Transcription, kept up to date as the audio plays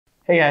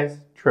Hey guys,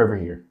 Trevor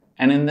here.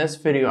 And in this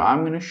video, I'm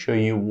going to show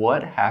you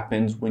what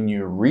happens when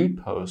you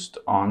repost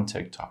on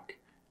TikTok.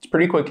 It's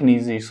pretty quick and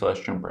easy, so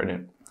let's jump right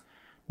in.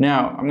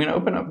 Now, I'm going to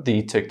open up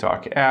the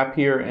TikTok app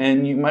here,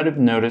 and you might have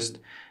noticed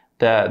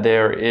that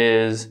there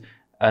is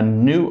a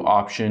new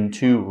option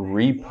to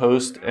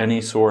repost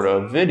any sort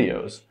of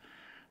videos.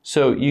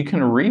 So you can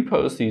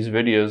repost these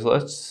videos.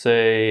 Let's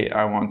say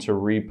I want to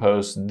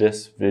repost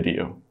this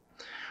video.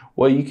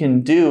 What you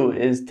can do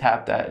is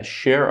tap that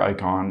share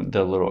icon,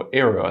 the little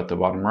arrow at the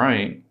bottom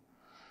right,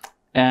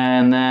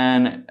 and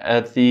then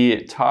at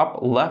the top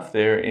left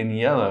there in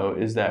yellow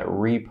is that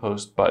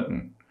repost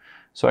button.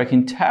 So I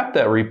can tap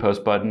that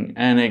repost button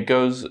and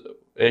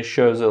it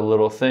shows a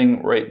little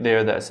thing right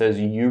there that says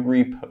you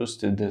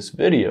reposted this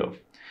video,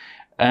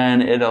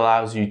 and it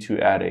allows you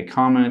to add a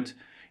comment.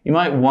 You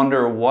might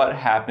wonder what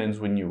happens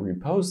when you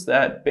repost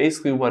that.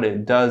 Basically what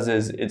it does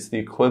is it's the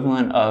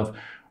equivalent of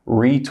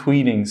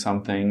retweeting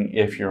something.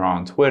 If you're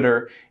on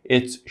Twitter,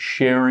 it's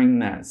sharing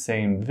that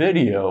same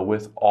video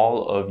with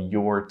all of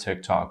your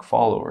TikTok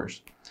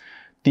followers.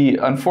 The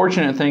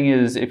unfortunate thing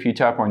is if you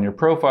tap on your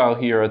profile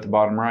here at the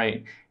bottom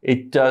right,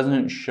 it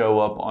doesn't show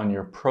up on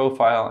your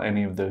profile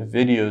any of the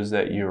videos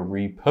that you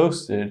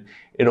reposted.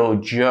 It'll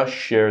just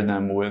share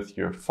them with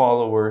your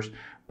followers,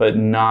 but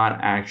not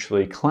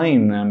actually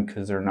claim them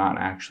because they're not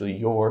actually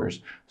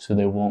yours, so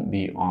they won't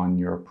be on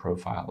your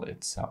profile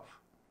itself.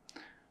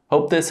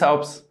 Hope this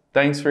helps.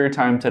 Thanks for your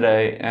time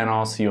today, and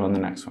I'll see you on the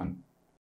next one.